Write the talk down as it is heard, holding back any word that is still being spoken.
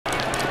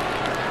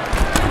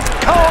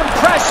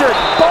pressured,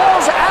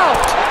 ball's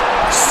out,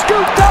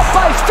 scooped up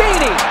by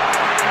Feeney.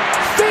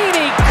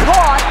 Feeney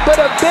caught, but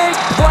a big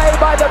play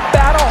by the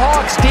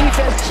Battlehawks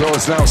defense. So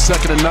it's now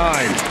 2nd and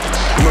 9.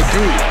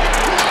 Magoo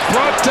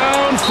brought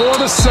down for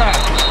the sack.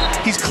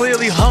 He's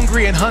clearly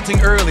hungry and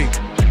hunting early.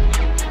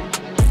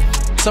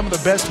 Some of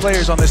the best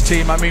players on this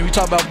team. I mean, we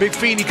talk about Big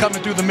Feeney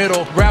coming through the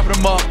middle, wrapping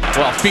him up.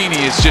 Well,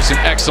 Feeney is just an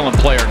excellent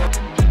player.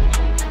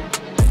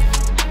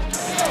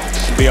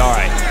 Be all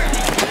right.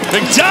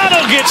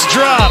 McDonald gets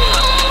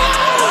dropped.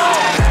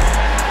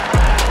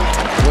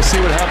 We'll see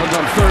what happens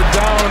on 3rd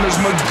down as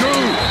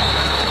Magoo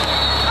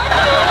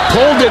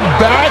pulled it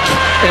back,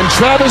 and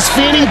Travis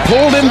Feeney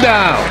pulled him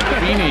down.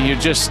 Feeney, you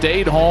just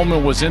stayed home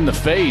and was in the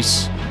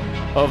face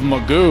of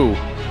Magoo.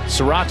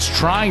 Surratt's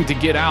trying to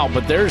get out,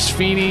 but there's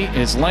Feeney.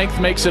 His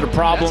length makes it a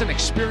problem. That's an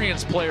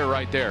experienced player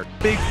right there.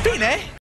 Big Feeney.